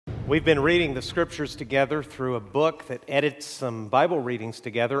We've been reading the scriptures together through a book that edits some Bible readings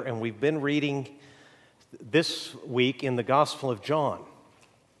together, and we've been reading this week in the Gospel of John.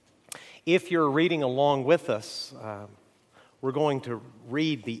 If you're reading along with us, we're going to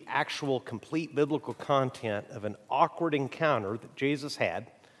read the actual complete biblical content of an awkward encounter that Jesus had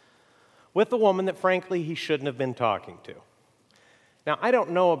with a woman that frankly he shouldn't have been talking to. Now, I don't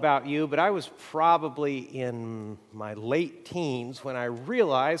know about you, but I was probably in my late teens when I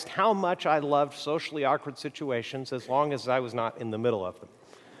realized how much I loved socially awkward situations as long as I was not in the middle of them.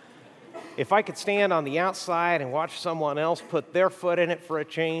 If I could stand on the outside and watch someone else put their foot in it for a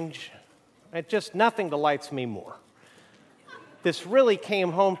change, nothing delights me more. This really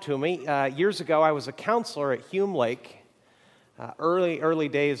came home to me. Years ago, I was a counselor at Hume Lake, early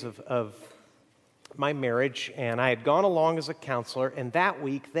days of my marriage, and I had gone along as a counselor, and that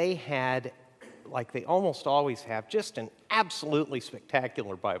week they had, like they almost always have, just an absolutely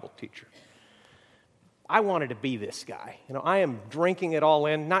spectacular Bible teacher. I wanted to be this guy. I am drinking it all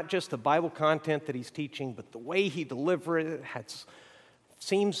in, not just the Bible content that he's teaching, but the way he delivered it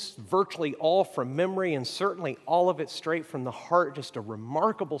seems virtually all from memory, and certainly all of it straight from the heart. Just a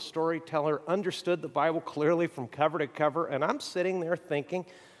remarkable storyteller, understood the Bible clearly from cover to cover, and I'm sitting there thinking,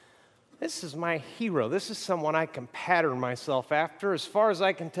 this is my hero. This is someone I can pattern myself after. As far as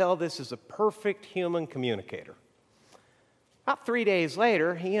I can tell, this is a perfect human communicator. About 3 days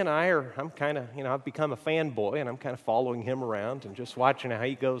later, he and I've become a fanboy, and I'm kind of following him around and just watching how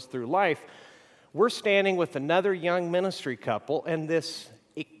he goes through life. We're standing with another young ministry couple, and this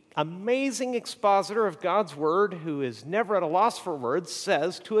amazing expositor of God's Word, who is never at a loss for words,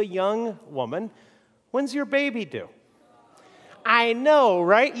 says to a young woman, "When's your baby due?" I know,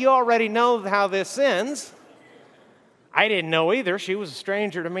 right? You already know how this ends. I didn't know either. She was a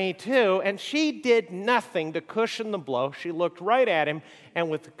stranger to me, too. And she did nothing to cushion the blow. She looked right at him and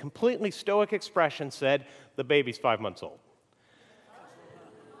with a completely stoic expression said, "The baby's 5 months old."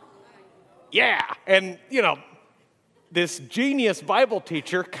 Yeah. And, this genius Bible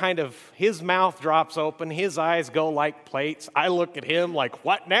teacher his mouth drops open. His eyes go like plates. I look at him like,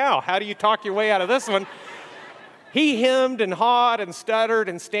 what now? How do you talk your way out of this one? He hemmed and hawed and stuttered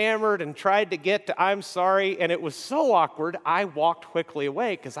and stammered and tried to get to "I'm sorry," and it was so awkward, I walked quickly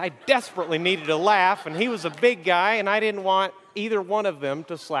away because I desperately needed to laugh, and he was a big guy, and I didn't want either one of them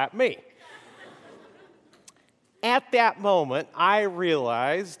to slap me. At that moment, I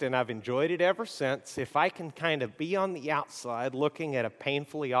realized, and I've enjoyed it ever since, if I can kind of be on the outside looking at a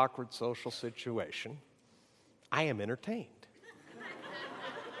painfully awkward social situation, I am entertained.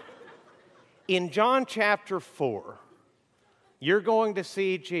 In John chapter 4, you're going to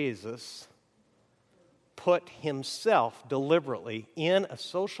see Jesus put himself deliberately in a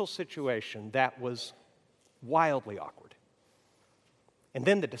social situation that was wildly awkward. And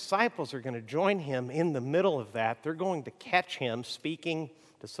then the disciples are going to join him in the middle of that. They're going to catch him speaking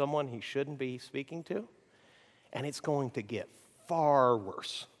to someone he shouldn't be speaking to, and it's going to get far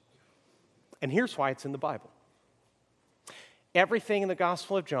worse. And here's why it's in the Bible. Everything in the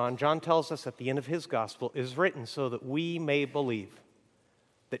Gospel of John tells us at the end of his Gospel, is written so that we may believe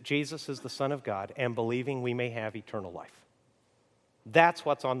that Jesus is the Son of God, and believing we may have eternal life. That's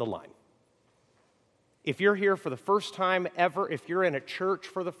what's on the line. If you're here for the first time ever, if you're in a church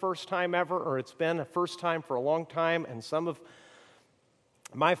for the first time ever, or it's been a first time for a long time, and some of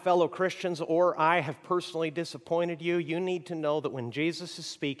my fellow Christians or I have personally disappointed you, you need to know that when Jesus is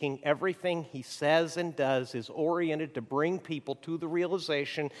speaking, everything he says and does is oriented to bring people to the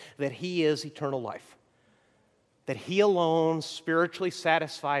realization that he is eternal life. That he alone spiritually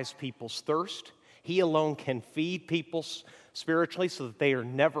satisfies people's thirst. He alone can feed people spiritually so that they are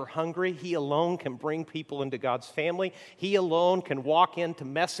never hungry. He alone can bring people into God's family. He alone can walk into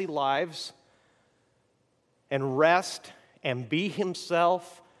messy lives and rest and be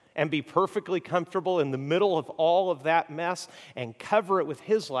himself and be perfectly comfortable in the middle of all of that mess and cover it with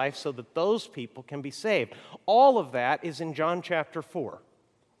his life so that those people can be saved. All of that is in John chapter 4.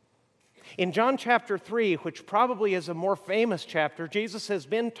 In John chapter 3, which probably is a more famous chapter, Jesus has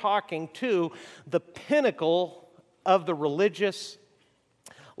been talking to the pinnacle of the religious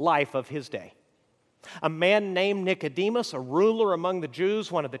life of his day. A man named Nicodemus, a ruler among the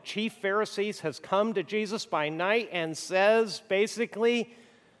Jews, one of the chief Pharisees, has come to Jesus by night and says, basically,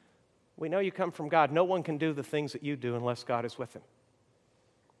 "We know you come from God. No one can do the things that you do unless God is with him."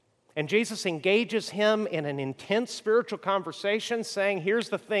 And Jesus engages him in an intense spiritual conversation, saying, "Here's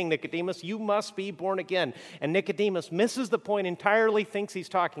the thing, Nicodemus, you must be born again." And Nicodemus misses the point entirely, thinks he's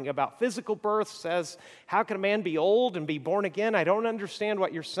talking about physical birth, says, "How can a man be old and be born again? I don't understand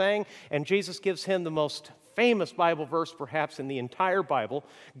what you're saying." And Jesus gives him the most famous Bible verse perhaps in the entire Bible.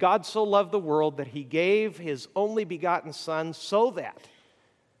 God so loved the world that he gave his only begotten Son so that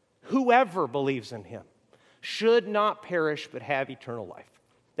whoever believes in him should not perish but have eternal life.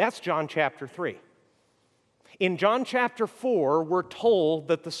 That's John chapter 3. In John chapter 4, we're told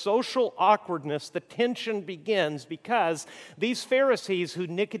that the social awkwardness, the tension begins because these Pharisees who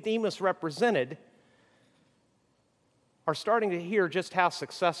Nicodemus represented are starting to hear just how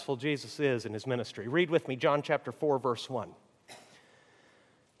successful Jesus is in his ministry. Read with me John chapter 4, verse 1.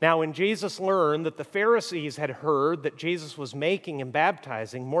 Now, when Jesus learned that the Pharisees had heard that Jesus was making and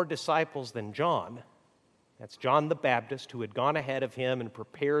baptizing more disciples than John, that's John the Baptist who had gone ahead of him and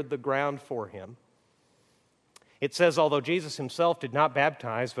prepared the ground for him, it says, although Jesus himself did not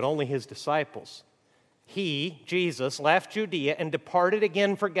baptize, but only his disciples, he, Jesus, left Judea and departed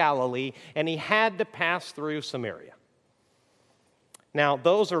again for Galilee, and he had to pass through Samaria. Now,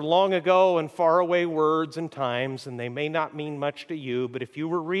 those are long ago and faraway words and times, and they may not mean much to you, but if you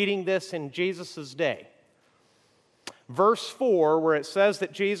were reading this in Jesus' day, verse 4, where it says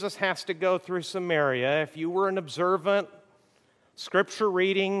that Jesus has to go through Samaria, if you were an observant, Scripture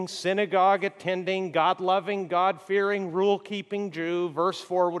reading, synagogue attending, God-loving, God-fearing, rule-keeping Jew, verse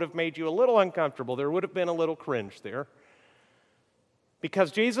 4 would have made you a little uncomfortable. There would have been a little cringe there.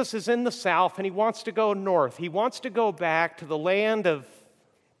 Because Jesus is in the south and he wants to go north. He wants to go back to the land of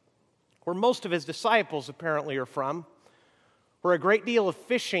where most of his disciples apparently are from, where a great deal of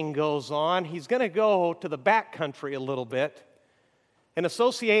fishing goes on. He's going to go to the backcountry a little bit and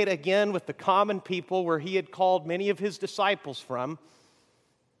associate again with the common people where he had called many of his disciples from.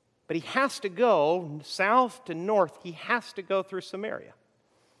 But he has to go south to north. He has to go through Samaria.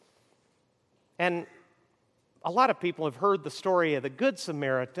 And a lot of people have heard the story of the Good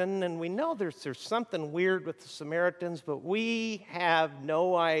Samaritan, and we know there's something weird with the Samaritans, but we have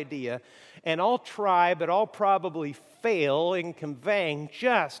no idea. And I'll try, but I'll probably fail in conveying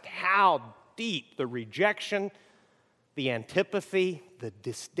just how deep the rejection, the antipathy, the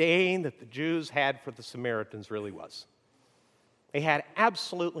disdain that the Jews had for the Samaritans really was. They had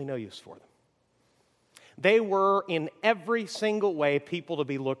absolutely no use for them. They were, in every single way, people to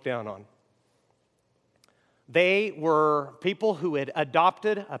be looked down on. They were people who had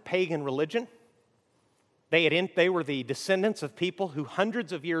adopted a pagan religion. They were the descendants of people who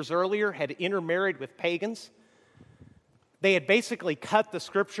hundreds of years earlier had intermarried with pagans. They had basically cut the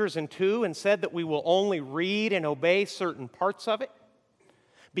Scriptures in two and said that we will only read and obey certain parts of it.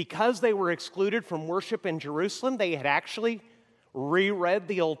 Because they were excluded from worship in Jerusalem, they had actually reread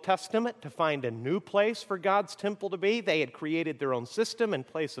the Old Testament to find a new place for God's temple to be. They had created their own system and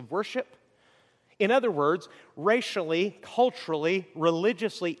place of worship. In other words, racially, culturally,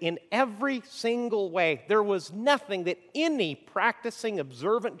 religiously, in every single way, there was nothing that any practicing,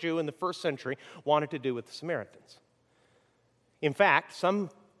 observant Jew in the first century wanted to do with the Samaritans. In fact, some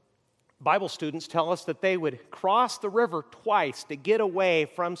Bible students tell us that they would cross the river twice to get away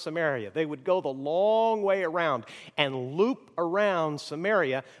from Samaria. They would go the long way around and loop around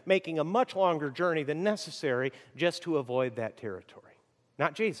Samaria, making a much longer journey than necessary just to avoid that territory.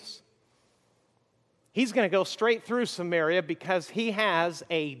 Not Jesus. He's going to go straight through Samaria because he has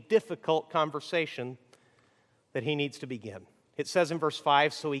a difficult conversation that he needs to begin. It says in verse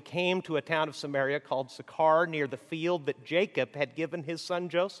 5, so he came to a town of Samaria called Sychar near the field that Jacob had given his son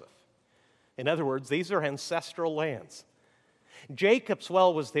Joseph. In other words, these are ancestral lands. Jacob's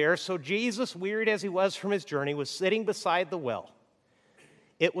well was there, so Jesus, wearied as he was from his journey, was sitting beside the well.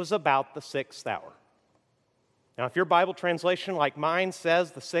 It was about the 6th hour. Now, if your Bible translation, like mine,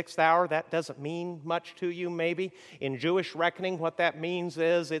 says the 6th hour, that doesn't mean much to you, maybe. In Jewish reckoning, what that means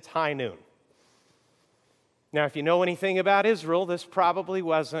is it's high noon. Now, if you know anything about Israel, this probably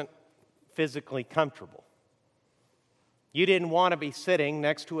wasn't physically comfortable. You didn't want to be sitting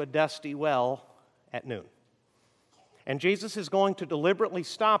next to a dusty well at noon. And Jesus is going to deliberately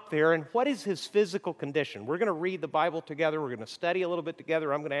stop there. And what is his physical condition? We're going to read the Bible together. We're going to study a little bit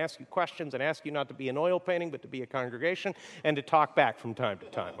together. I'm going to ask you questions and ask you not to be an oil painting, but to be a congregation and to talk back from time to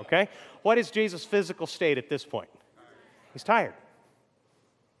time, okay? What is Jesus' physical state at this point? He's tired.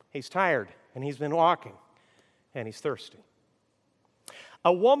 He's tired, and he's been walking, and he's thirsty.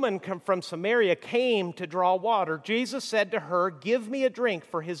 A woman from Samaria came to draw water. Jesus said to her, give me a drink,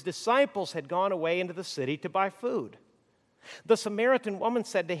 for his disciples had gone away into the city to buy food. The Samaritan woman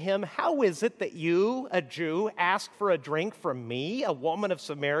said to him, how is it that you, a Jew, ask for a drink from me, a woman of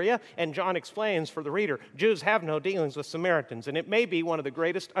Samaria? And John explains for the reader, Jews have no dealings with Samaritans, and it may be one of the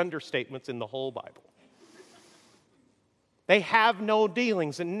greatest understatements in the whole Bible. They have no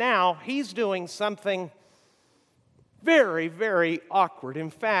dealings, and now he's doing something Very, very awkward. In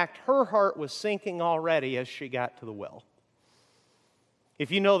fact, her heart was sinking already as she got to the well.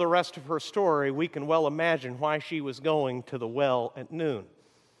 If you know the rest of her story, we can well imagine why she was going to the well at noon.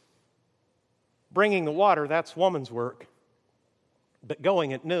 Bringing the water, that's woman's work. But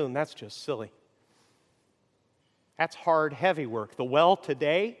going at noon, that's just silly. That's hard, heavy work. The well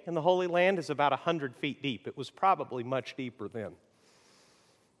today in the Holy Land is about 100 feet deep. It was probably much deeper then.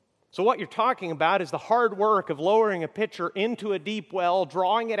 So what you're talking about is the hard work of lowering a pitcher into a deep well,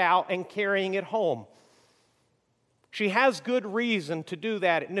 drawing it out, and carrying it home. She has good reason to do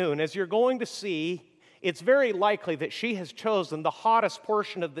that at noon. As you're going to see, it's very likely that she has chosen the hottest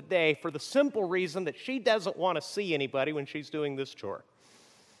portion of the day for the simple reason that she doesn't want to see anybody when she's doing this chore.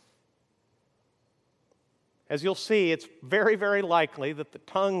 As you'll see, it's very, very likely that the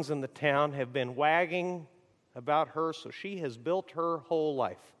tongues in the town have been wagging about her, so she has built her whole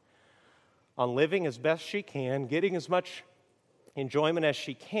life on living as best she can, getting as much enjoyment as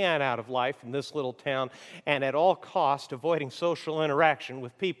she can out of life in this little town, and at all cost avoiding social interaction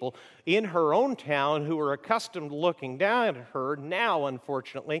with people in her own town who are accustomed to looking down at her. Now,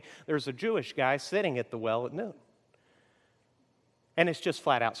 unfortunately, there's a Jewish guy sitting at the well at noon. And it's just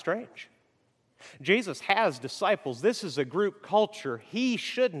flat out strange. Jesus has disciples. This is a group culture. He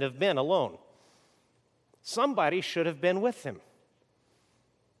shouldn't have been alone. Somebody should have been with him.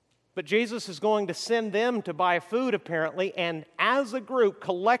 But Jesus is going to send them to buy food, apparently, and as a group,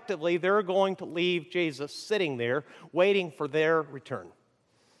 collectively, they're going to leave Jesus sitting there, waiting for their return.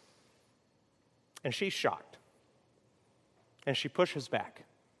 And she's shocked. And she pushes back.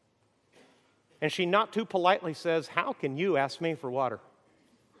 And she not too politely says, "How can you ask me for water?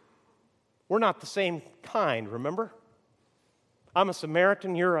 We're not the same kind, remember? I'm a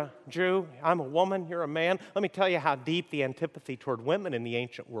Samaritan, you're a Jew. I'm a woman, you're a man." Let me tell you how deep the antipathy toward women in the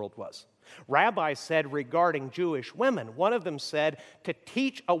ancient world was. Rabbis said regarding Jewish women, one of them said, to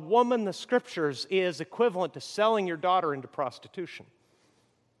teach a woman the scriptures is equivalent to selling your daughter into prostitution.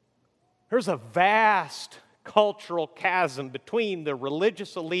 There's a vast cultural chasm between the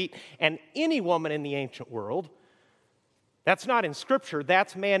religious elite and any woman in the ancient world. That's not in Scripture.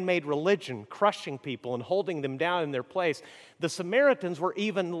 That's man-made religion, crushing people and holding them down in their place. The Samaritans were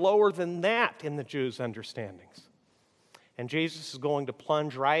even lower than that in the Jews' understandings. And Jesus is going to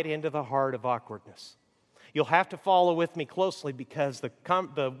plunge right into the heart of awkwardness. You'll have to follow with me closely because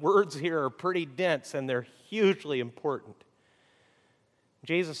the words here are pretty dense and they're hugely important.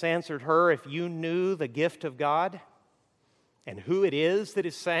 Jesus answered her, "If you knew the gift of God and who it is that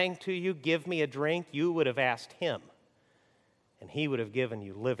is saying to you, 'Give me a drink,' you would have asked him, and he would have given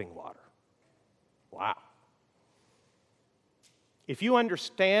you living water." Wow. If you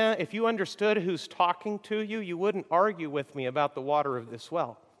understood who's talking to you, you wouldn't argue with me about the water of this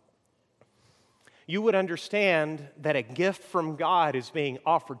well. You would understand that a gift from God is being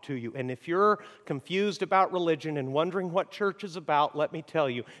offered to you. And if you're confused about religion and wondering what church is about, let me tell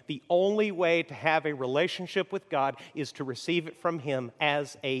you, the only way to have a relationship with God is to receive it from him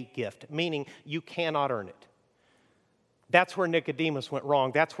as a gift, meaning you cannot earn it. That's where Nicodemus went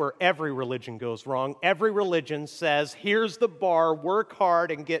wrong. That's where every religion goes wrong. Every religion says, here's the bar, work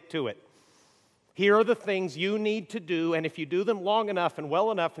hard and get to it. Here are the things you need to do, and if you do them long enough and well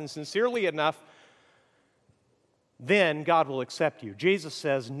enough and sincerely enough, then God will accept you. Jesus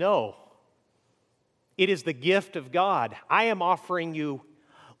says, no. It is the gift of God. I am offering you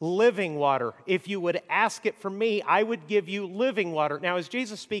living water. If you would ask it from me, I would give you living water. Now, is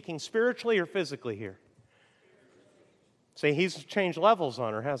Jesus speaking spiritually or physically here? See, he's changed levels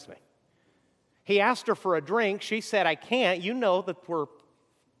on her, hasn't he? He asked her for a drink. She said, "I can't." You know that we're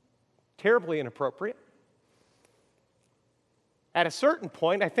terribly inappropriate. At a certain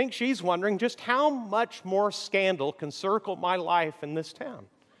point, I think she's wondering just how much more scandal can circle my life in this town.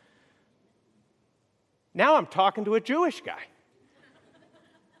 Now I'm talking to a Jewish guy.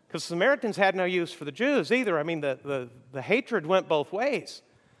 Because Samaritans had no use for the Jews either. I mean, the hatred went both ways.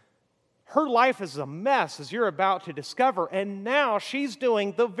 Her life is a mess, as you're about to discover, and now she's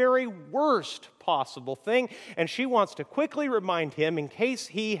doing the very worst possible thing, and she wants to quickly remind him, in case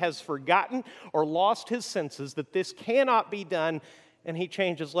he has forgotten or lost his senses, that this cannot be done, and he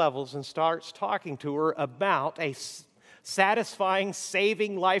changes levels and starts talking to her about a satisfying,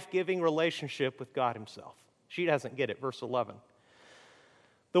 saving, life-giving relationship with God himself. She doesn't get it. Verse 11.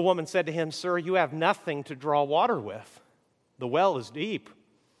 The woman said to him, "Sir, you have nothing to draw water with. The well is deep.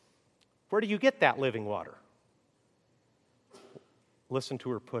 Where do you get that living water?" Listen to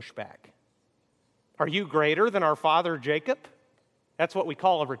her pushback. "Are you greater than our father Jacob?" That's what we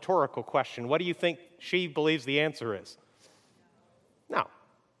call a rhetorical question. What do you think she believes the answer is? No.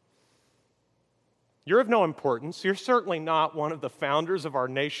 You're of no importance. You're certainly not one of the founders of our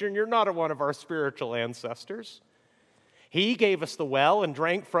nation. You're not one of our spiritual ancestors. He gave us the well and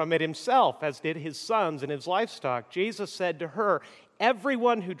drank from it himself, as did his sons and his livestock. Jesus said to her,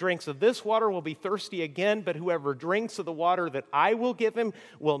 everyone who drinks of this water will be thirsty again, but whoever drinks of the water that I will give him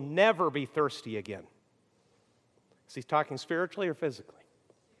will never be thirsty again. Is he talking spiritually or physically?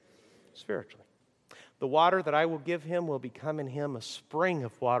 Spiritually. The water that I will give him will become in him a spring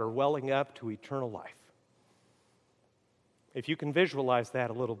of water welling up to eternal life. If you can visualize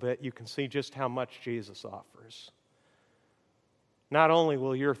that a little bit, you can see just how much Jesus offers. Not only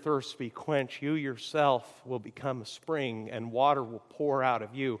will your thirst be quenched, you yourself will become a spring and water will pour out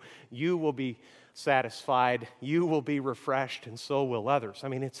of you. You will be satisfied, you will be refreshed, and so will others. I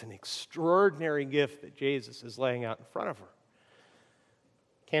mean, it's an extraordinary gift that Jesus is laying out in front of her.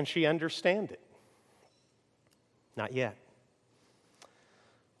 Can she understand it? Not yet.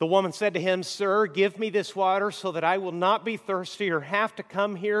 The woman said to him, Sir, give me this water so that I will not be thirsty or have to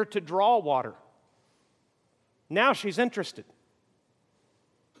come here to draw water. Now she's interested.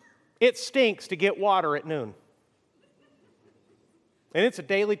 It stinks to get water at noon. And it's a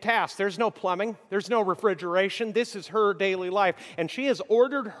daily task. There's no plumbing. There's no refrigeration. This is her daily life. And she has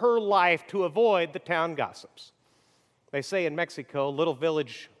ordered her life to avoid the town gossips. They say in Mexico, little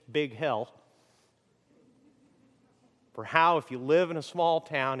village, big hell. For how, if you live in a small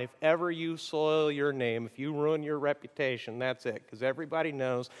town, if ever you soil your name, if you ruin your reputation, that's it. Because everybody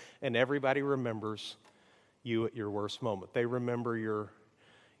knows and everybody remembers you at your worst moment. They remember your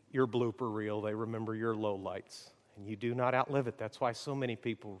blooper reel. They remember your lowlights. And you do not outlive it. That's why so many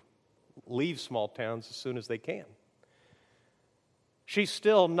people leave small towns as soon as they can. She's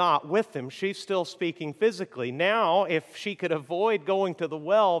still not with him. She's still speaking physically. Now, if she could avoid going to the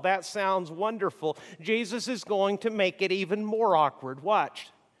well, that sounds wonderful. Jesus is going to make it even more awkward. Watch.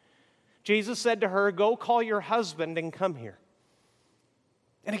 Jesus said to her, Go call your husband and come here.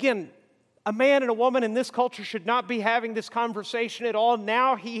 And again, a man and a woman in this culture should not be having this conversation at all.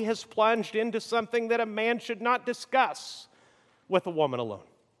 Now he has plunged into something that a man should not discuss with a woman alone.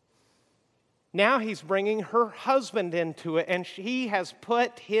 Now he's bringing her husband into it, and he has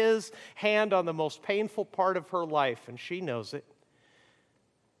put his hand on the most painful part of her life, and she knows it.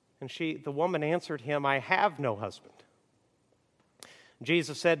 And the woman answered him, I have no husband.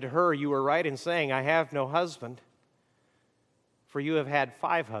 Jesus said to her, You are right in saying, I have no husband, for you have had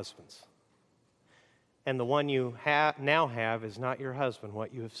 5 husbands. And the one you now have is not your husband.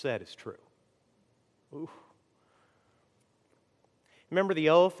 What you have said is true. Ooh. Remember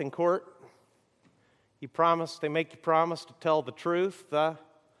the oath in court? They make you promise to tell the truth, the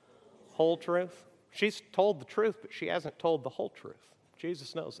whole truth. She's told the truth, but she hasn't told the whole truth.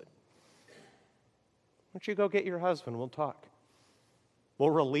 Jesus knows it. Why don't you go get your husband? We'll talk. We'll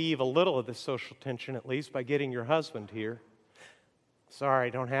relieve a little of this social tension, at least, by getting your husband here. Sorry,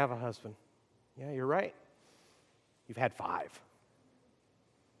 I don't have a husband. Yeah, you're right. You've had 5.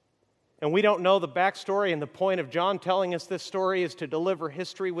 And we don't know the backstory, and the point of John telling us this story is to deliver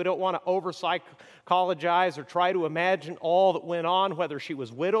history. We don't want to over-psychologize or try to imagine all that went on, whether she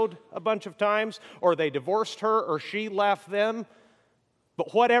was widowed a bunch of times, or they divorced her, or she left them.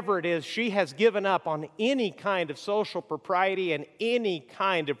 But whatever it is, she has given up on any kind of social propriety and any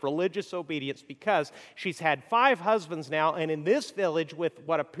kind of religious obedience because she's had 5 husbands now, and in this village with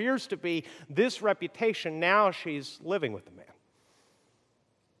what appears to be this reputation, now she's living with the man.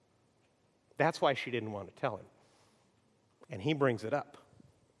 That's why she didn't want to tell him. And he brings it up.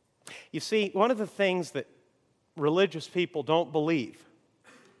 You see, one of the things that religious people don't believe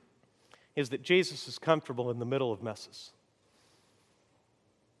is that Jesus is comfortable in the middle of messes.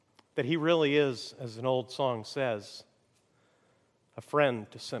 That he really is, as an old song says, a friend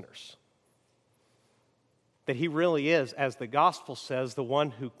to sinners. That he really is, as the gospel says, the one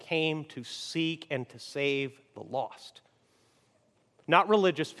who came to seek and to save the lost. Not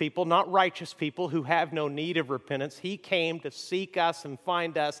religious people, not righteous people who have no need of repentance. He came to seek us and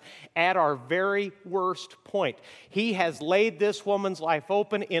find us at our very worst point. He has laid this woman's life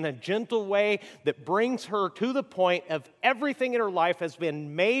open in a gentle way that brings her to the point of everything in her life has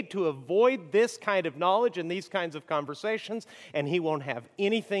been made to avoid this kind of knowledge and these kinds of conversations, and he won't have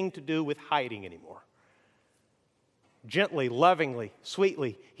anything to do with hiding anymore. Gently, lovingly,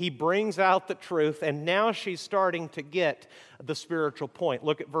 sweetly, he brings out the truth, and now she's starting to get the spiritual point.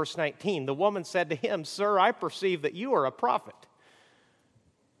 Look at verse 19. The woman said to him, Sir, I perceive that you are a prophet.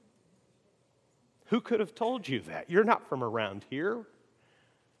 Who could have told you that? You're not from around here.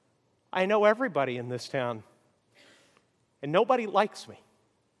 I know everybody in this town, and nobody likes me.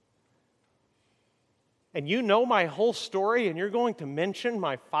 And you know my whole story, and you're going to mention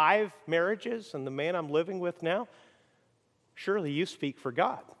my 5 marriages and the man I'm living with now? Surely you speak for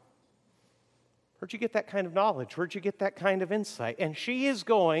God. Where'd you get that kind of knowledge? Where'd you get that kind of insight? And she is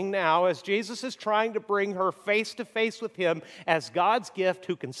going now, as Jesus is trying to bring her face to face with him as God's gift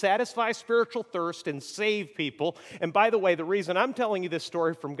who can satisfy spiritual thirst and save people. And by the way, the reason I'm telling you this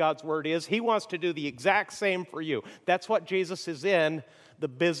story from God's Word is he wants to do the exact same for you. That's what Jesus is in the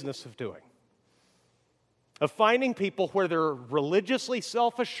business of doing. Of finding people where they're religiously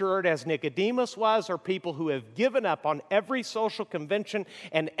self-assured, as Nicodemus was, or people who have given up on every social convention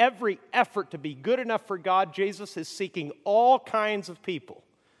and every effort to be good enough for God. Jesus is seeking all kinds of people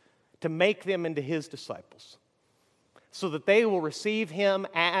to make them into his disciples so that they will receive him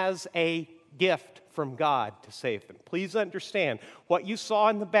as a gift from God to save them. Please understand, what you saw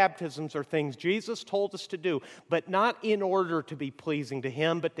in the baptisms are things Jesus told us to do, but not in order to be pleasing to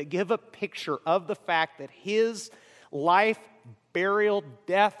him, but to give a picture of the fact that his life, burial,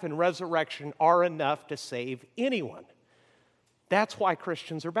 death, and resurrection are enough to save anyone. That's why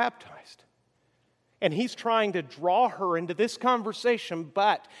Christians are baptized. And he's trying to draw her into this conversation,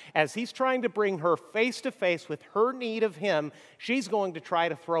 but as he's trying to bring her face to face with her need of him, she's going to try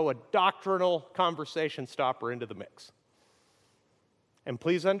to throw a doctrinal conversation stopper into the mix. And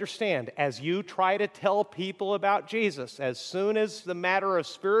please understand, as you try to tell people about Jesus, as soon as the matter of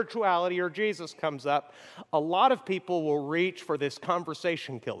spirituality or Jesus comes up, a lot of people will reach for this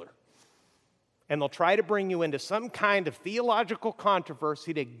conversation killer. And they'll try to bring you into some kind of theological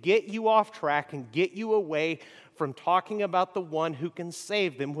controversy to get you off track and get you away from talking about the one who can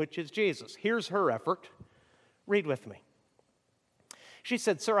save them, which is Jesus. Here's her effort. Read with me. She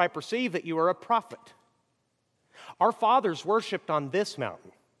said, "Sir, I perceive that you are a prophet. Our fathers worshipped on this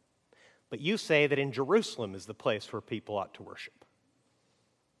mountain, but you say that in Jerusalem is the place where people ought to worship."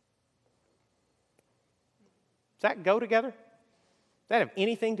 Does that go together? Does that have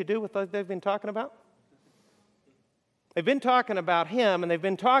anything to do with what they've been talking about? They've been talking about him, and they've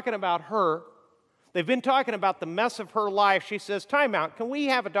been talking about her. They've been talking about the mess of her life. She says, "Time out. Can we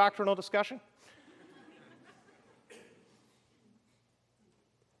have a doctrinal discussion?"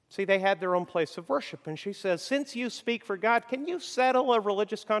 See, they had their own place of worship, and she says, "Since you speak for God, can you settle a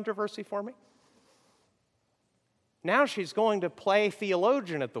religious controversy for me?" Now she's going to play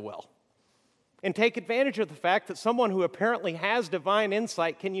theologian at the well and take advantage of the fact that someone who apparently has divine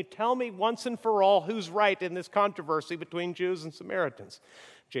insight, can you tell me once and for all who's right in this controversy between Jews and Samaritans?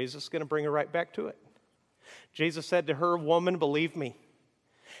 Jesus is going to bring her right back to it. Jesus said to her, "Woman, believe me,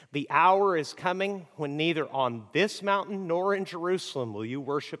 the hour is coming when neither on this mountain nor in Jerusalem will you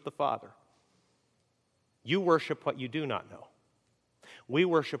worship the Father. You worship what you do not know. We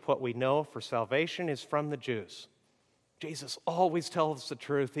worship what we know, for salvation is from the Jews." Jesus always tells us the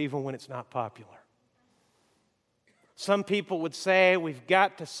truth, even when it's not popular. Some people would say we've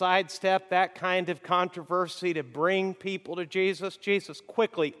got to sidestep that kind of controversy to bring people to Jesus. Jesus,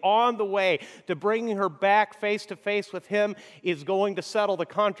 quickly, on the way to bringing her back face to face with him, is going to settle the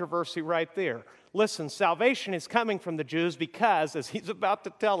controversy right there. Listen, salvation is coming from the Jews because, as he's about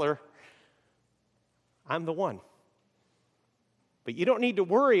to tell her, I'm the one. But you don't need to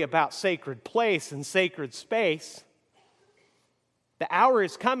worry about sacred place and sacred space. The hour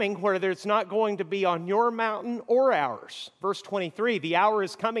is coming where it's not going to be on your mountain or ours. Verse 23, the hour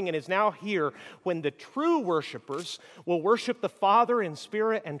is coming and is now here when the true worshipers will worship the Father in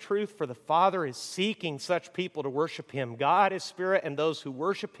spirit and truth, for the Father is seeking such people to worship him. God is spirit, and those who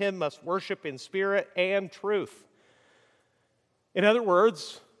worship him must worship in spirit and truth. In other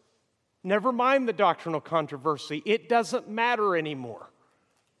words, never mind the doctrinal controversy. It doesn't matter anymore.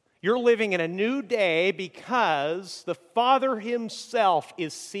 You're living in a new day because the Father himself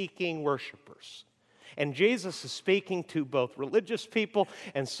is seeking worshipers. And Jesus is speaking to both religious people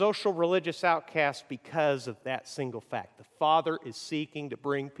and social religious outcasts because of that single fact. The Father is seeking to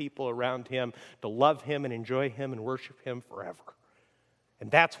bring people around him to love him and enjoy him and worship him forever.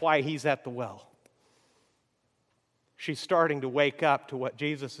 And that's why he's at the well. She's starting to wake up to what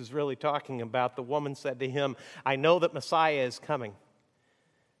Jesus is really talking about. The woman said to him, "I know that Messiah is coming.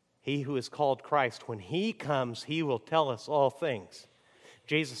 He who is called Christ, when he comes, he will tell us all things."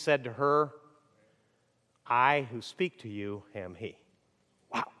 Jesus said to her, "I who speak to you am he."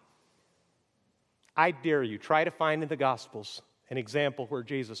 Wow. I dare you, try to find in the Gospels an example where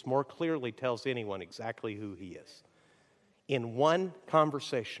Jesus more clearly tells anyone exactly who he is. In one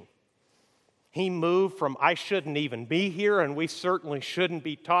conversation, he moved from "I shouldn't even be here and we certainly shouldn't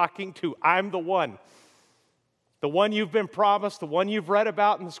be talking" to "I'm the one. The one you've been promised, the one you've read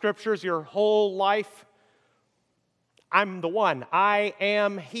about in the Scriptures your whole life. I'm the one. I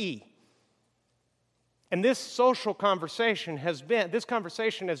am he." And this conversation has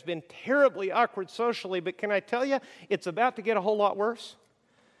been terribly awkward socially, but can I tell you, it's about to get a whole lot worse?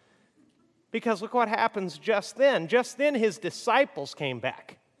 Because look what happens just then. Just then, his disciples came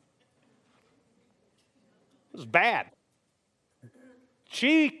back. It was bad.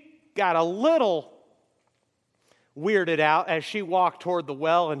 She got a little weirded out as she walked toward the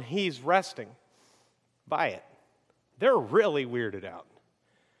well, and he's resting by it. They're really weirded out.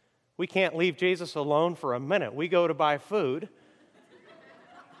 We can't leave Jesus alone for a minute. We go to buy food.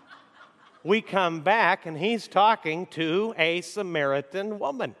 We come back, and he's talking to a Samaritan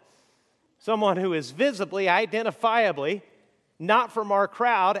woman, someone who is visibly, identifiably not from our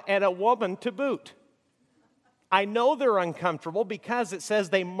crowd, and a woman to boot. I know they're uncomfortable because it says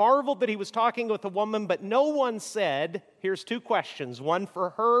they marveled that he was talking with a woman, but no one said, here's two questions, one for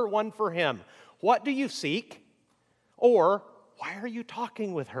her, one for him. What do you seek? Or, why are you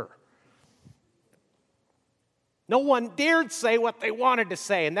talking with her? No one dared say what they wanted to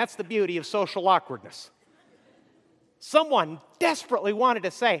say, and that's the beauty of social awkwardness. Someone desperately wanted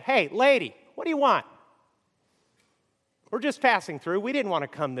to say, hey, lady, what do you want? We're just passing through. We didn't want to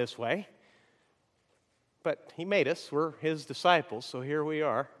come this way. But he made us. We're his disciples, so here we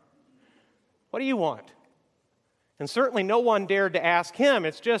are. What do you want? And certainly no one dared to ask him.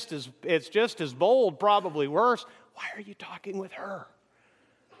 It's just as bold, probably worse. Why are you talking with her?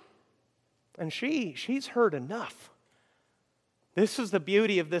 And she's heard enough. This is the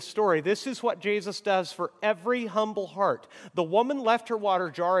beauty of this story. This is what Jesus does for every humble heart. The woman left her water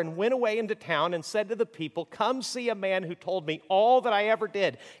jar and went away into town and said to the people, come see a man who told me all that I ever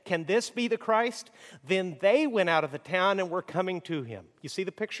did. Can this be the Christ? Then they went out of the town and were coming to him. You see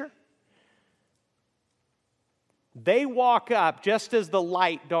the picture? They walk up just as the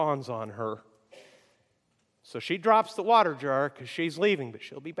light dawns on her. So she drops the water jar because she's leaving, but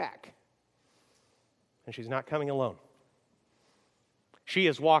she'll be back. And she's not coming alone. She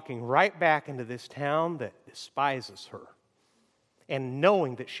is walking right back into this town that despises her. And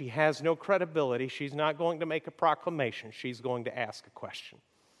knowing that she has no credibility, she's not going to make a proclamation. She's going to ask a question.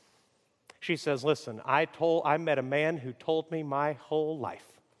 She says, listen, I met a man who told me my whole life.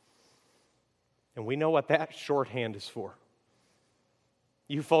 And we know what that shorthand is for.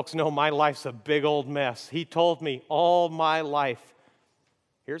 You folks know my life's a big old mess. He told me all my life.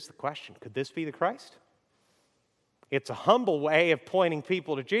 Here's the question. Could this be the Christ? It's a humble way of pointing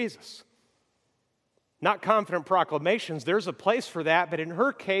people to Jesus. Not confident proclamations, there's a place for that, but in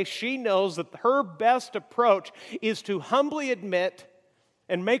her case, she knows that her best approach is to humbly admit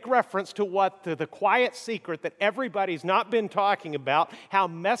and make reference to the quiet secret that everybody's not been talking about, how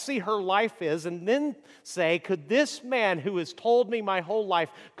messy her life is, and then say, could this man who has told me my whole life,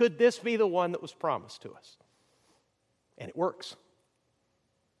 could this be the one that was promised to us? And it works.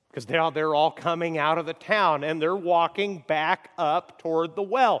 Because now they're all coming out of the town and they're walking back up toward the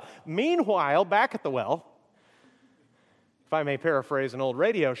well. Meanwhile, back at the well, if I may paraphrase an old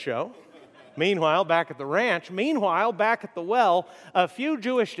radio show, meanwhile, back at the ranch, back at the well, a few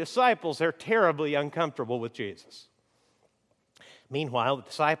Jewish disciples are terribly uncomfortable with Jesus. Meanwhile, the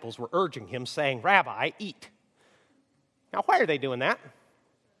disciples were urging him, saying, Rabbi, eat. Now, why are they doing that?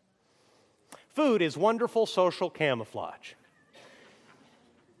 Food is wonderful social camouflage.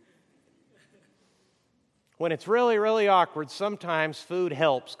 When it's really, really awkward, sometimes food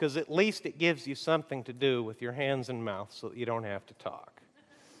helps because at least it gives you something to do with your hands and mouth so that you don't have to talk.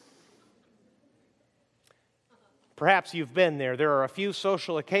 Perhaps you've been there. There are a few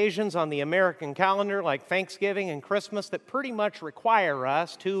social occasions on the American calendar, like Thanksgiving and Christmas, that pretty much require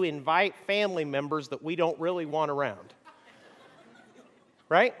us to invite family members that we don't really want around.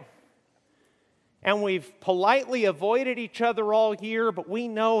 Right? And we've politely avoided each other all year, but we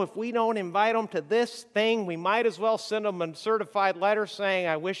know if we don't invite them to this thing, we might as well send them a certified letter saying,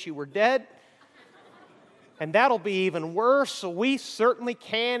 I wish you were dead. And that'll be even worse, so we certainly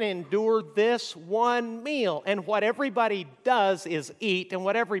can endure this one meal. And what everybody does is eat, and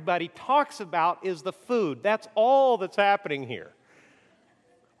what everybody talks about is the food. That's all that's happening here.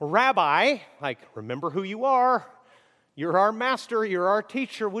 Rabbi, remember who you are. You're our master, you're our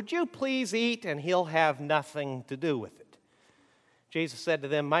teacher. Would you please eat? And he'll have nothing to do with it. Jesus said to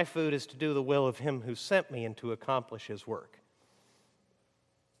them, my food is to do the will of him who sent me and to accomplish his work.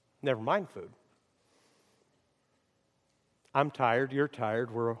 Never mind food. I'm tired, you're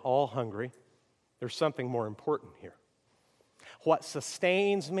tired, we're all hungry. There's something more important here. What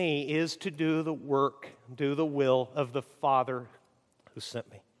sustains me is to do the work, do the will of the Father who sent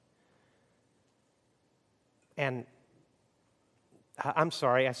me. And I'm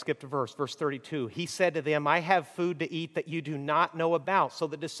sorry, I skipped a verse. Verse 32. He said to them, I have food to eat that you do not know about. So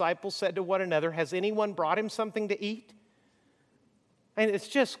the disciples said to one another, has anyone brought him something to eat? And it's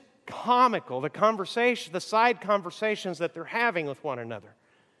just comical, the conversation, the side conversations that they're having with one another.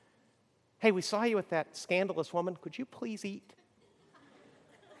 Hey, we saw you with that scandalous woman. Could you please eat?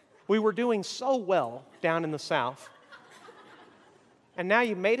 We were doing so well down in the South. And now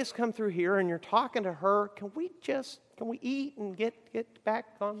you made us come through here and you're talking to her. Can we eat and get back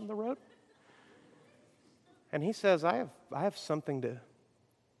on the road? And he says, I have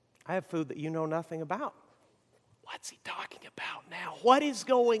food that you know nothing about. What's he talking about now? What is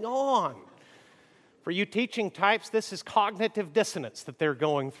going on? For you teaching types, this is cognitive dissonance that they're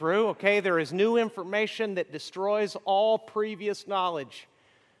going through, okay? There is new information that destroys all previous knowledge.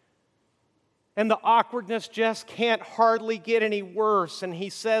 And the awkwardness just can't hardly get any worse. And he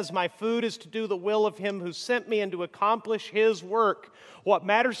says, my food is to do the will of him who sent me and to accomplish his work. What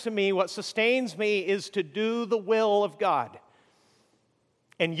matters to me, what sustains me, is to do the will of God.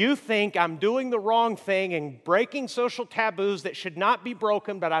 And you think I'm doing the wrong thing and breaking social taboos that should not be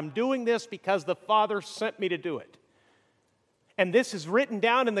broken, but I'm doing this because the Father sent me to do it. And this is written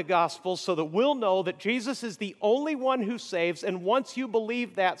down in the Gospels so that we'll know that Jesus is the only one who saves. And once you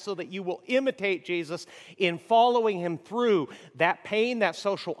believe that, so that you will imitate Jesus in following him through that pain, that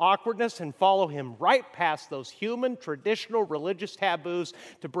social awkwardness, and follow him right past those human, traditional, religious taboos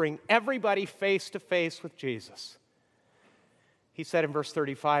to bring everybody face to face with Jesus. He said in verse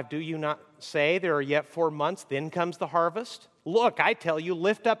 35, do you not say there are yet 4 months, then comes the harvest? Look, I tell you,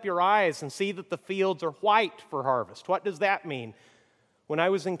 lift up your eyes and see that the fields are white for harvest. What does that mean? When I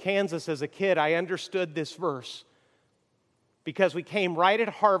was in Kansas as a kid, I understood this verse because we came right at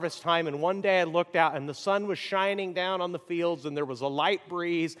harvest time, and one day I looked out and the sun was shining down on the fields and there was a light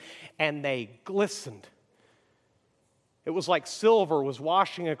breeze and they glistened. It was like silver was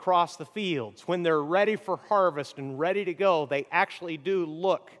washing across the fields. When they're ready for harvest and ready to go, they actually do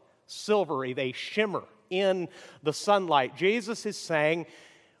look silvery. They shimmer in the sunlight. Jesus is saying,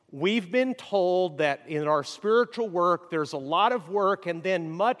 we've been told that in our spiritual work, there's a lot of work, and then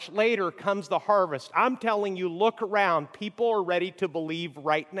much later comes the harvest. I'm telling you, look around. People are ready to believe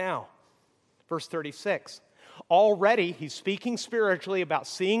right now. Verse 36. Already, he's speaking spiritually about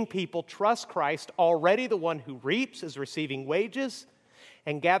seeing people trust Christ. Already the one who reaps is receiving wages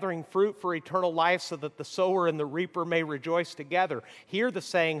and gathering fruit for eternal life so that the sower and the reaper may rejoice together. Here the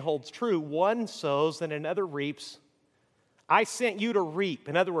saying holds true, one sows and another reaps. I sent you to reap,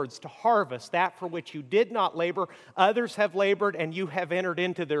 in other words, to harvest that for which you did not labor. Others have labored and you have entered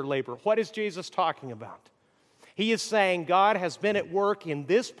into their labor. What is Jesus talking about? He is saying God has been at work in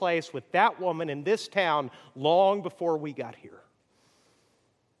this place with that woman in this town long before we got here.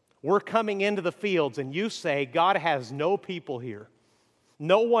 We're coming into the fields and you say God has no people here.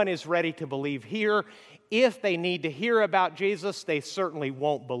 No one is ready to believe here. If they need to hear about Jesus, they certainly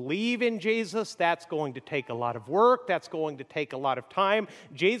won't believe in Jesus. That's going to take a lot of work. That's going to take a lot of time.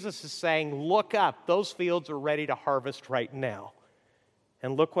 Jesus is saying, look up. Those fields are ready to harvest right now.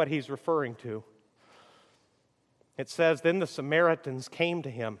 And look what he's referring to. It says, then the Samaritans came to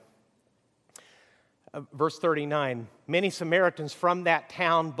him. Verse 39, many Samaritans from that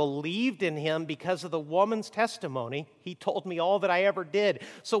town believed in him because of the woman's testimony. He told me all that I ever did.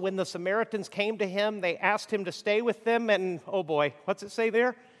 So when the Samaritans came to him, they asked him to stay with them. And oh boy, what's it say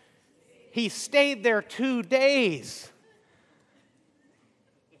there? He stayed there 2 days.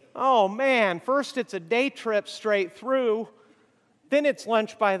 Oh man, first it's a day trip straight through. Then it's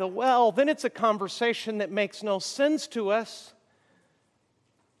lunch by the well. Then it's a conversation that makes no sense to us.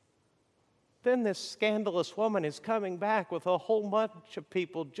 Then this scandalous woman is coming back with a whole bunch of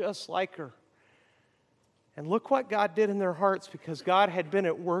people just like her. And look what God did in their hearts, because God had been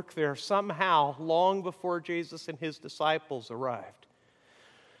at work there somehow long before Jesus and his disciples arrived.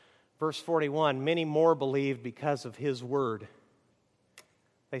 Verse 41, many more believed because of his word.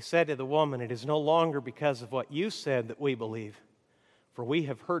 They said to the woman, it is no longer because of what you said that we believe, for we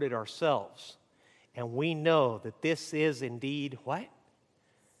have heard it ourselves, and we know that this is indeed what?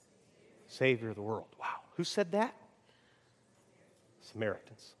 Savior of the world. Wow. Who said that?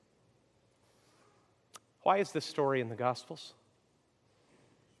 Samaritans. Why is this story in the Gospels?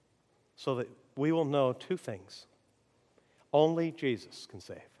 So that we will know two things. Only Jesus can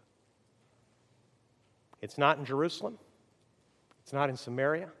save. It's not in Jerusalem. It's not in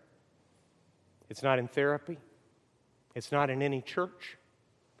Samaria. It's not in therapy. It's not in any church.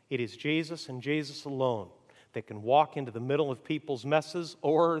 It is Jesus and Jesus alone that can walk into the middle of people's messes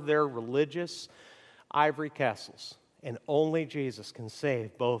or their religious ivory castles. And only Jesus can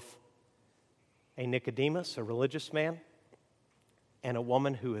save both a Nicodemus, a religious man, and a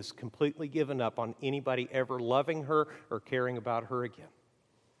woman who has completely given up on anybody ever loving her or caring about her again.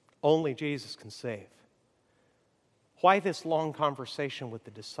 Only Jesus can save. Why this long conversation with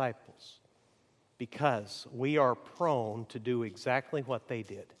the disciples? Because we are prone to do exactly what they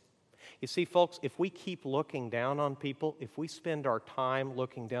did. You see, folks, if we keep looking down on people, if we spend our time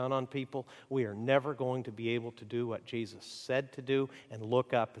looking down on people, we are never going to be able to do what Jesus said to do and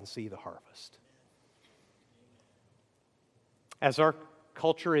look up and see the harvest. As our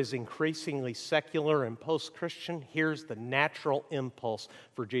culture is increasingly secular and post-Christian, here's the natural impulse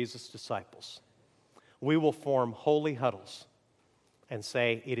for Jesus' disciples. We will form holy huddles and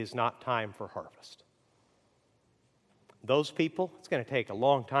say, it is not time for harvest. Those people, it's going to take a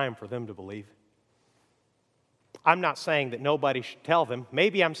long time for them to believe. I'm not saying that nobody should tell them.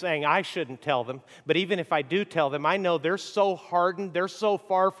 Maybe I'm saying I shouldn't tell them. But even if I do tell them, I know they're so hardened, they're so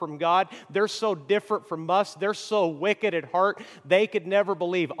far from God, they're so different from us, they're so wicked at heart, they could never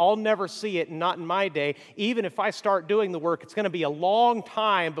believe. I'll never see it, not in my day. Even if I start doing the work, it's going to be a long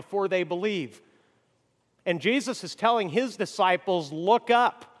time before they believe. And Jesus is telling his disciples, look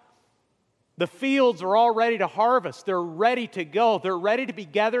up. The fields are all ready to harvest. They're ready to go. They're ready to be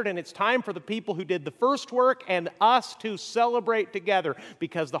gathered, and it's time for the people who did the first work and us to celebrate together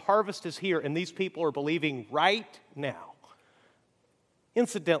because the harvest is here, and these people are believing right now.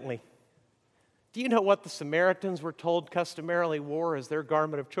 Incidentally, do you know what the Samaritans were told customarily wore as their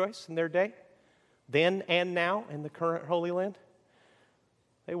garment of choice in their day? Then and now in the current Holy Land?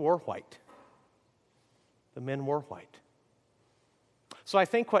 They wore white. The men wore white. So I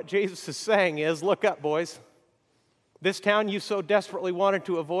think what Jesus is saying is, look up, boys. This town you so desperately wanted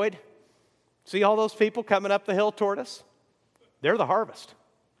to avoid, see all those people coming up the hill toward us? They're the harvest.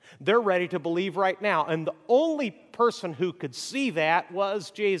 They're ready to believe right now. And the only person who could see that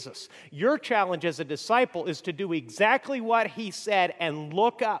was Jesus. Your challenge as a disciple is to do exactly what he said and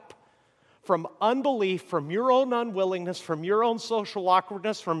look up. From unbelief, from your own unwillingness, from your own social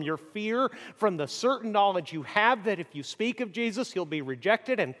awkwardness, from your fear, from the certain knowledge you have that if you speak of Jesus, you'll be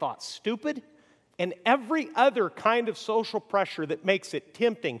rejected and thought stupid, and every other kind of social pressure that makes it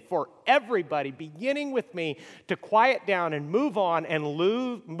tempting for everybody, beginning with me, to quiet down and move on and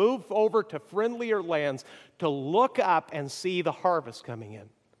move over to friendlier lands, to look up and see the harvest coming in.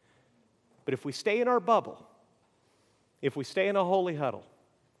 But if we stay in our bubble, if we stay in a holy huddle,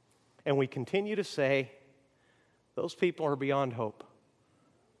 and we continue to say, those people are beyond hope.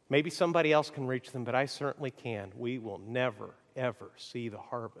 Maybe somebody else can reach them, but I certainly can. We will never, ever see the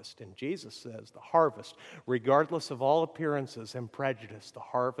harvest. And Jesus says the harvest, regardless of all appearances and prejudice, the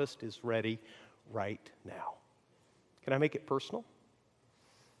harvest is ready right now. Can I make it personal?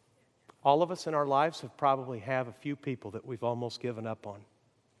 All of us in our lives have probably have a few people that we've almost given up on.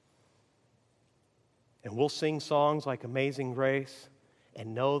 And we'll sing songs like Amazing Grace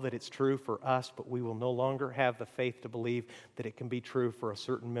and know that it's true for us, but we will no longer have the faith to believe that it can be true for a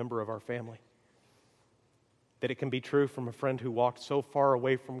certain member of our family. That it can be true from a friend who walked so far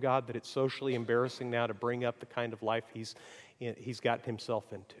away from God that it's socially embarrassing now to bring up the kind of life he's gotten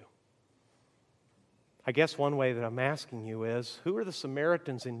himself into. I guess one way that I'm asking you is, who are the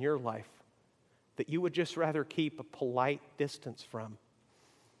Samaritans in your life that you would just rather keep a polite distance from?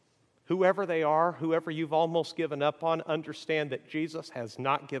 Whoever they are, whoever you've almost given up on, understand that Jesus has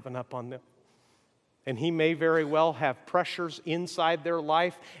not given up on them. And he may very well have pressures inside their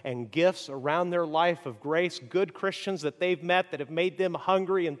life and gifts around their life of grace, good Christians that they've met that have made them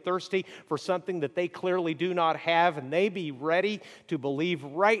hungry and thirsty for something that they clearly do not have, and they be ready to believe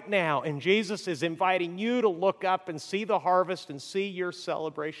right now. And Jesus is inviting you to look up and see the harvest and see your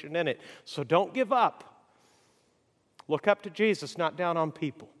celebration in it. So don't give up. Look up to Jesus, not down on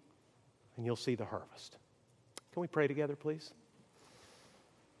people, and you'll see the harvest. Can we pray together, please?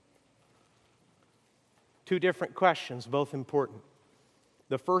 Two different questions, both important.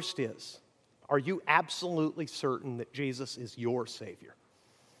 The first is, are you absolutely certain that Jesus is your Savior?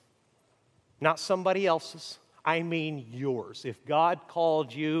 Not somebody else's, I mean yours. If God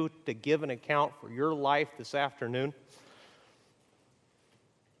called you to give an account for your life this afternoon,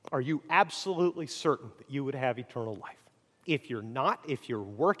 are you absolutely certain that you would have eternal life? If you're not, if you're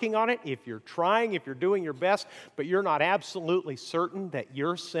working on it, if you're trying, if you're doing your best, but you're not absolutely certain that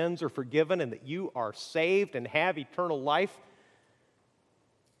your sins are forgiven and that you are saved and have eternal life,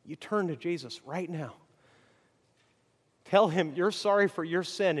 you turn to Jesus right now. Tell him you're sorry for your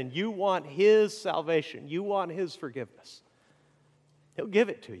sin and you want his salvation. You want his forgiveness. He'll give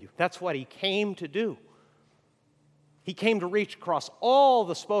it to you. That's what he came to do. He came to reach across all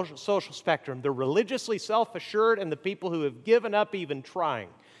the social spectrum, the religiously self-assured and the people who have given up even trying.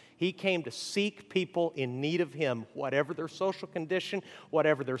 He came to seek people in need of Him, whatever their social condition,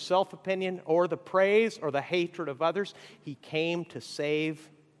 whatever their self-opinion, or the praise or the hatred of others. He came to save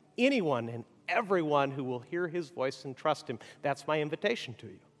anyone and everyone who will hear His voice and trust Him. That's my invitation to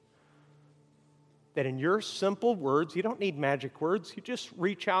you. That in your simple words, you don't need magic words, you just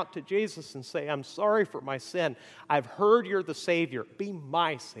reach out to Jesus and say, I'm sorry for my sin. I've heard you're the Savior. Be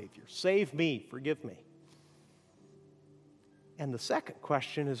my Savior. Save me. Forgive me. And the second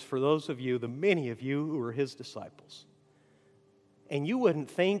question is for those of you, the many of you who are His disciples. And you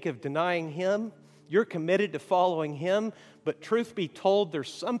wouldn't think of denying Him. You're committed to following Him, but truth be told,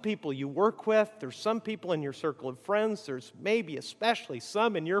 there's some people you work with, there's some people in your circle of friends, there's maybe especially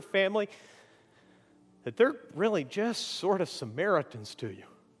some in your family that they're really just sort of Samaritans to you.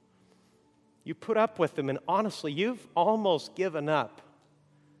 You put up with them, and honestly, you've almost given up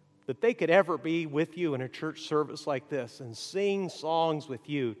that they could ever be with you in a church service like this and sing songs with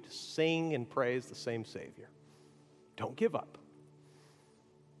you to sing and praise the same Savior. Don't give up.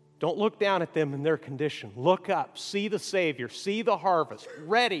 Don't look down at them in their condition. Look up, see the Savior, see the harvest,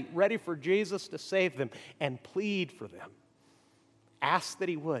 ready for Jesus to save them, and plead for them. Ask that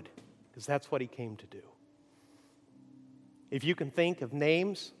He would, because that's what He came to do. If you can think of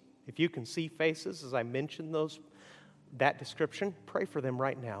names, if you can see faces, as I mentioned that description, pray for them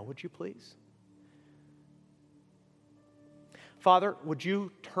right now, would you please? Father, would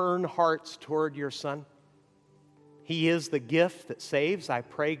you turn hearts toward your Son? He is the gift that saves. I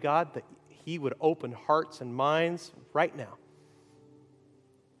pray, God, that He would open hearts and minds right now.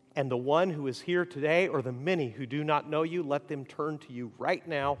 And the one who is here today, or the many who do not know you, let them turn to you right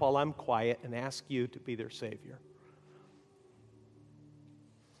now while I'm quiet and ask you to be their Savior.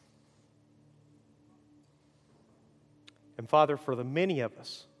 And Father, for the many of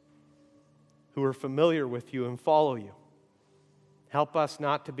us who are familiar with you and follow you, help us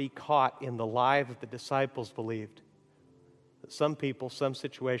not to be caught in the lie that the disciples believed. That some people, some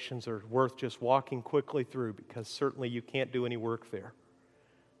situations are worth just walking quickly through because certainly you can't do any work there.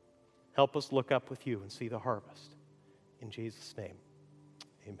 Help us look up with you and see the harvest. In Jesus' name,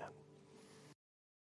 amen.